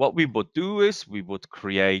 So what we would do is we would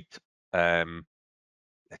create, let's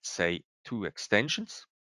say, 2 extensions,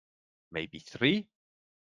 maybe 3.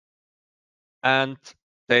 And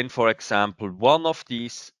then, for example, one of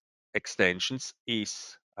these extensions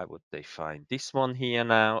is, I would define this one here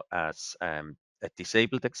now as a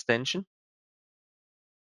disabled extension.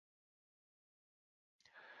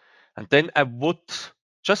 And then I would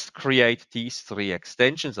just create these 3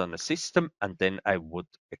 extensions on the system, and then I would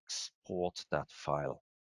export that file.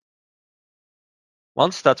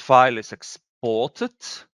 Once that file is exported,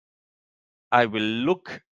 I will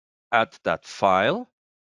look at that file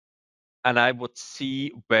and I would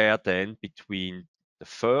see where then between the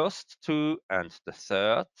first 2 and the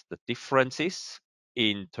third, the difference is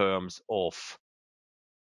in terms of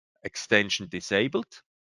extension disabled.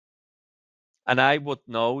 And I would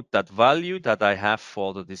know that value that I have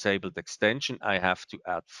for the disabled extension, I have to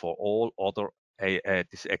add for all other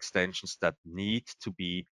extensions that need to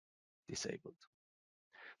be disabled.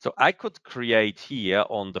 So I could create here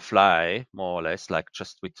on the fly, more or less, like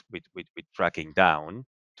just with dragging down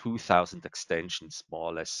 2,000 extensions,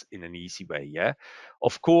 more or less, in an easy way. Yeah.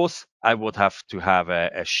 Of course, I would have to have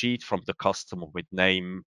a sheet from the customer with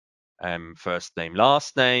name, first name,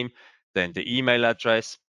 last name, then the email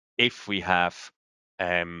address. If we have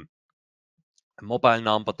a mobile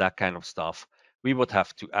number, that kind of stuff, we would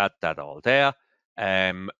have to add that all there.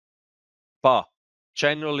 But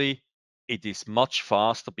generally, it is much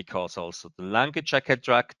faster because also the language I can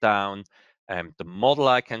drag down, the model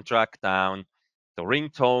I can drag down, the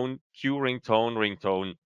ringtone, queue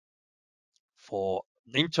ringtone for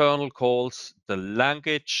internal calls, the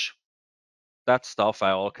language, that stuff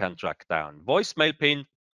I all can drag down. Voicemail pin,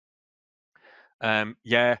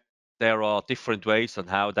 yeah, there are different ways on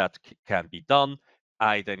how that can be done.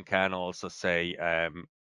 I then can also say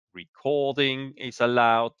recording is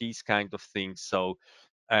allowed, these kind of things. So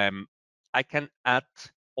I can add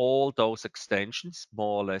all those extensions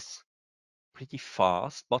more or less pretty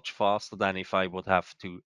fast, much faster than if I would have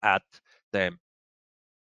to add them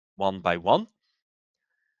one by one.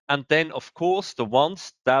 And then, of course, the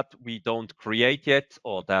ones that we don't create yet,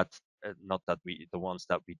 or that not that we, the ones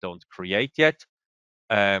that we don't create yet,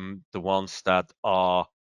 the ones that are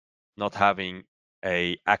not having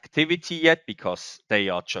a activity yet because they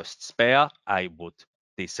are just spare, I would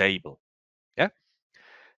disable. Yeah.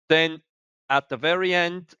 Then at the very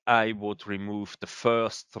end, I would remove the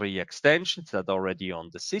first 3 extensions that are already on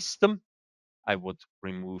the system. I would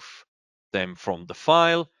remove them from the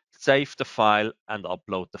file, save the file, and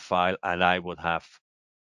upload the file, and I would have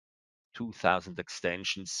 2,000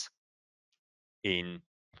 extensions in,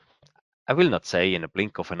 I will not say in a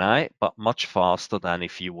blink of an eye, but much faster than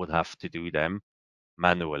if you would have to do them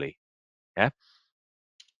manually. Yeah.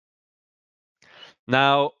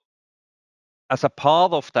 Now, as a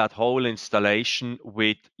part of that whole installation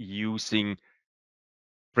with using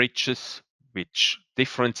bridges, which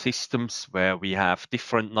different systems where we have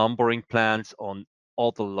different numbering plans on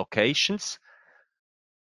other locations,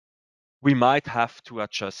 we might have to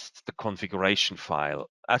adjust the configuration file.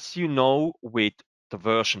 As you know, with the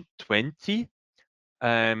version 20,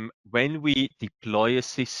 when we deploy a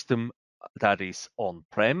system that is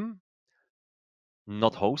on-prem,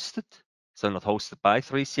 not hosted, so not hosted by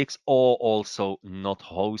 3CX, or also not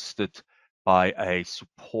hosted by a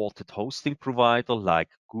supported hosting provider like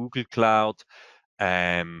Google Cloud,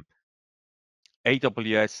 AWS,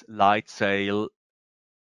 Lightsail,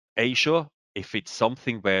 Azure. If it's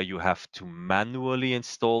something where you have to manually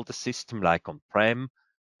install the system, like on-prem,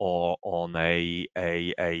 or on a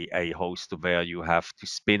host where you have to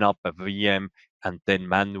spin up a VM and then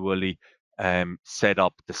manually set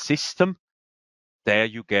up the system, there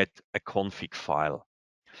you get a config file.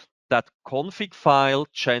 That config file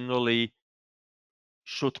generally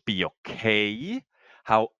should be okay.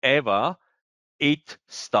 However, it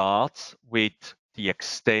starts with the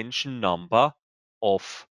extension number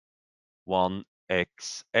of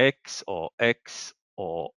 1xx or x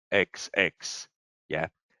or xx. Yeah.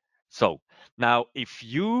 So now if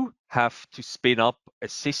you have to spin up a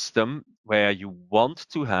system where you want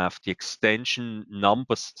to have the extension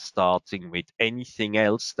numbers starting with anything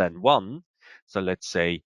else than 1, so let's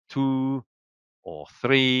say 2 or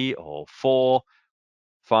 3 or 4,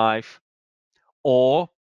 5, or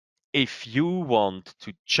if you want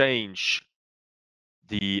to change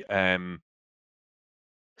the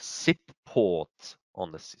zip port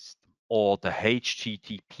on the system or the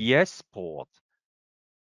HTTPS port,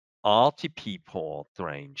 RTP port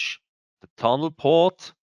range, the tunnel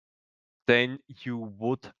port, then you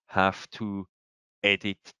would have to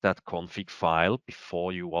edit that config file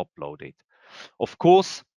before you upload it. Of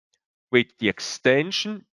course, with the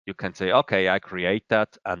extension, you can say, okay, I create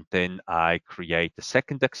that, and then I create the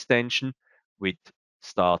second extension with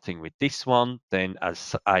starting with this one. Then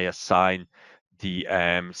as I assign the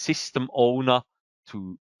system owner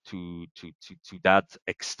to that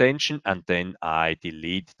extension, and then I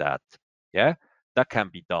delete that. Yeah, that can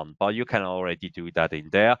be done, but you can already do that in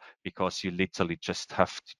there because you literally just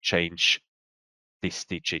have to change this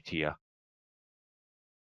digit here.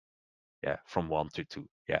 Yeah, from 1 to 2.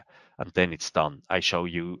 Yeah, and then it's done. I show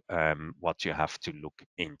you what you have to look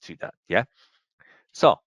into that. Yeah.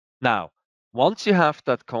 So now, once you have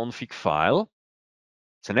that config file,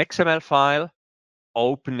 it's an XML file.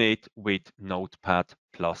 Open it with Notepad++.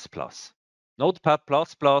 Notepad++,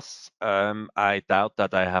 I doubt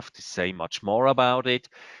that I have to say much more about it,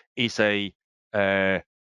 is a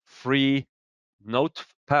free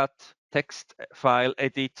Notepad text file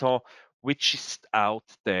editor, which is out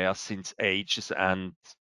there since ages, and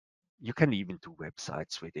you can even do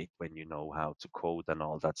websites with it when you know how to code and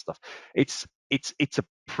all that stuff. It's a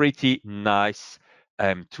pretty nice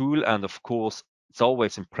tool, and of course, it's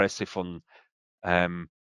always impressive on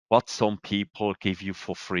what some people give you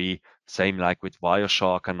for free. Same like with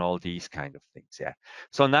Wireshark and all these kind of things. Yeah.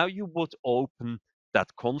 So now you would open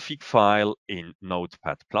that config file in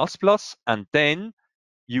Notepad++, and then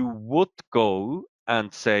you would go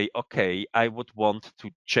and say, okay, I would want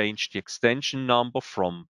to change the extension number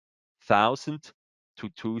from 1000 to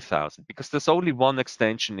 2000 because there's only one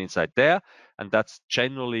extension inside there, and that's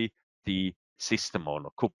generally the system owner.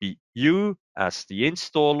 Could be you as the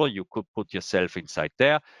installer. You could put yourself inside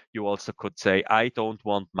there. You also could say, I don't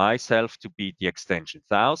want myself to be the extension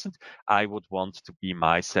 1000. I would want to be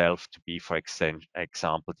myself to be, for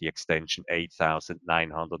example, the extension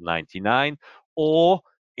 8999, or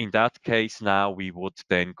in that case, now we would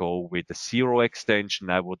then go with the 0 extension.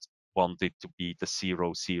 I would want it to be the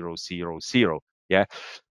 0000. Yeah,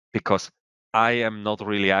 because I am not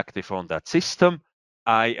really active on that system.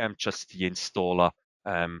 I am just the installer.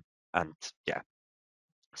 And yeah,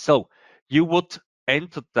 so you would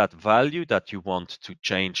enter that value that you want to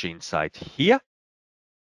change inside here.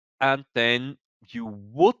 And then you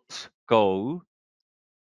would go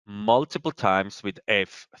multiple times with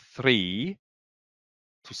F3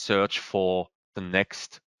 to search for the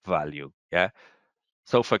next value. Yeah.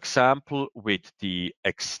 So for example, with the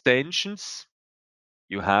extensions,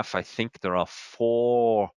 you have, I think there are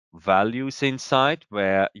 4 values inside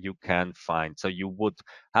where you can find. So you would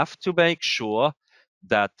have to make sure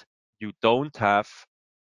that you don't have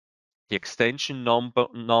the extension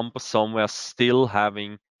number somewhere still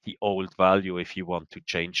having the old value if you want to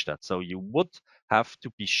change that. So you would have to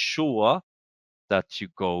be sure that you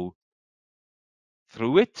go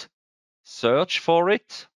through it, search for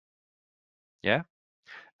it. Yeah.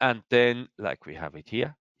 And then, like we have it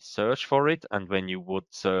here, search for it. And when you would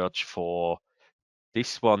search for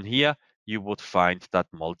this one here, you would find that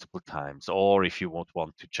multiple times. Or if you would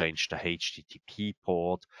want to change the HTTP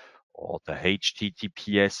port or the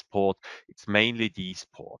HTTPS port, it's mainly these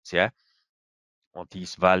ports, yeah, or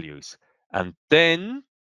these values. And then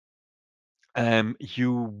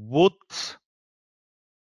you would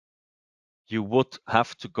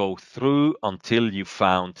have to go through until you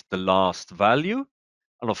found the last value.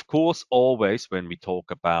 And of course, always when we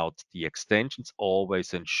talk about the extensions,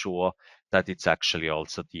 always ensure that it's actually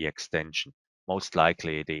also the extension. Most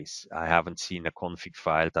likely it is. I haven't seen a config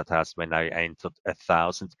file that has, when I entered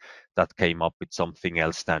 1,000, that came up with something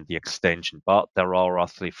else than the extension. But there are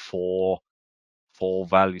roughly four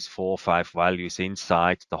or five values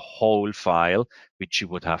inside the whole file, which you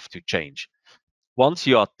would have to change. Once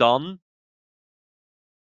you are done,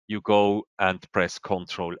 you go and press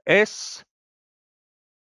Ctrl S,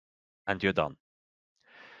 and you're done.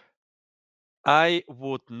 I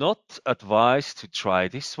would not advise to try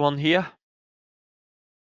this one here.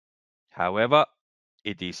 However,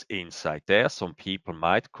 it is inside there. Some people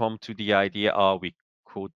might come to the idea, oh, we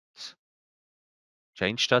could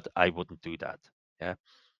change that. I wouldn't do that. Yeah.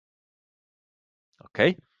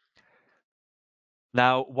 Okay.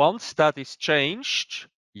 Now, once that is changed,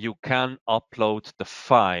 you can upload the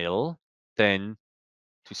file then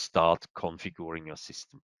to start configuring your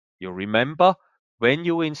system. You remember, when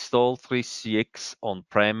you install 3CX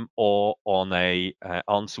on-prem or on a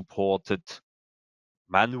unsupported,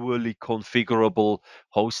 manually configurable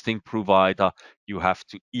hosting provider, you have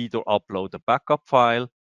to either upload a backup file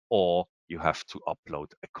or you have to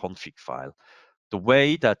upload a config file. The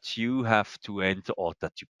way that you have to enter, or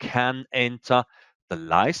that you can enter, the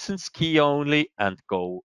license key only and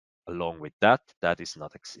go along with that, that is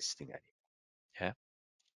not existing anymore. Yeah.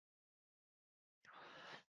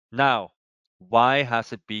 Now, why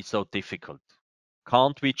has it been so difficult?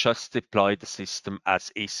 Can't we just deploy the system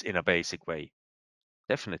as is in a basic way?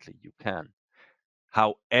 Definitely, you can.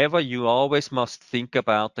 However, you always must think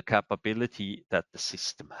about the capability that the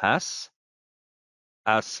system has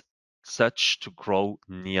as such to grow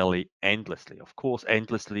nearly endlessly. Of course,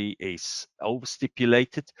 endlessly is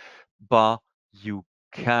overstipulated, but you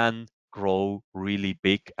can grow really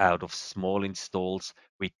big out of small installs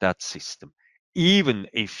with that system. Even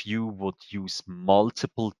if you would use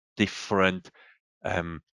multiple different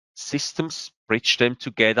systems, bridge them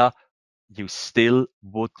together, you still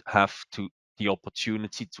would have the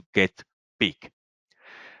opportunity to get big.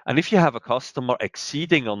 And if you have a customer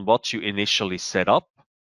exceeding on what you initially set up,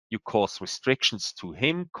 you cause restrictions to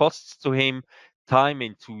him, costs to him, time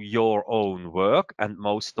into your own work, and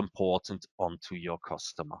most important, onto your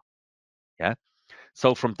customer. Yeah.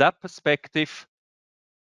 So from that perspective,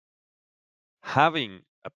 having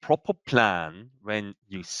a proper plan when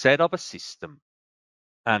you set up a system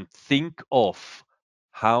and think of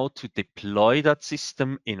how to deploy that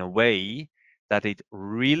system in a way that it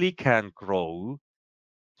really can grow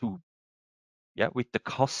to, with the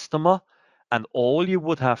customer. And all you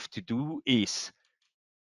would have to do is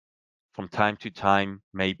from time to time,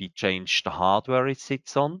 maybe change the hardware it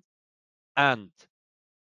sits on and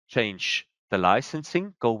change the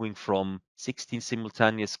licensing, going from 16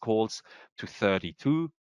 simultaneous calls to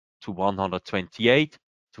 32 to 128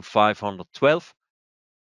 to 512.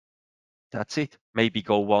 That's it. Maybe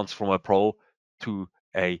go once from a pro to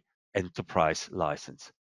a enterprise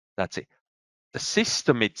license. That's it. The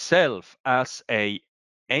system itself as a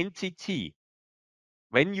entity,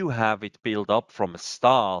 when you have it built up from a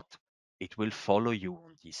start, it will follow you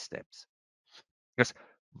on these steps. Because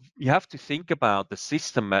you have to think about the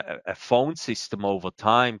system, a phone system over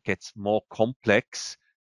time gets more complex.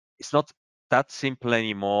 It's not that simple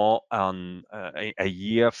anymore on a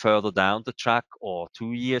year further down the track or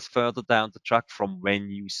 2 years further down the track from when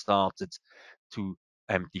you started to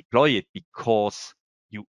deploy it, because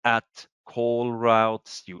you add call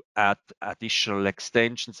routes, you add additional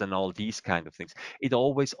extensions and all these kind of things. It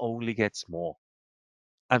always only gets more.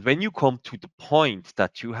 And when you come to the point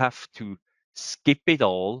that you have to skip it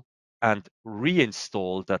all and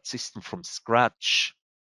reinstall that system from scratch,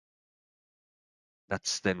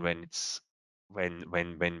 that's then when it's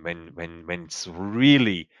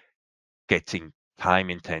really getting time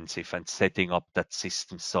intensive and setting up that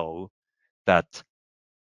system so that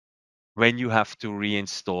when you have to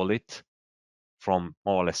reinstall it from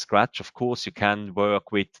more or less scratch, of course, you can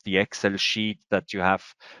work with the Excel sheet that you have,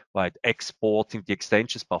 right, exporting the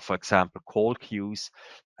extensions, but for example, call queues,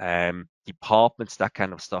 departments, that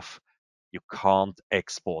kind of stuff, you can't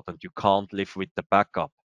export and you can't live with the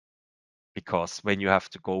backup, because when you have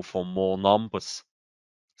to go for more numbers,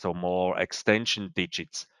 so more extension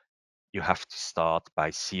digits, you have to start by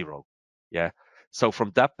 0. Yeah. So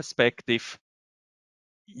from that perspective,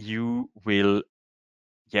 you will,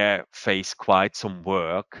 face quite some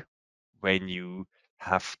work when you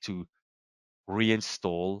have to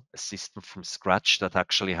reinstall a system from scratch that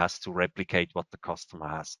actually has to replicate what the customer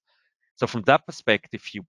has. So from that perspective,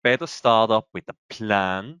 you better start up with a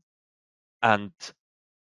plan and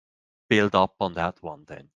build up on that one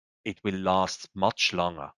then. it will last much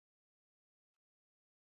longer.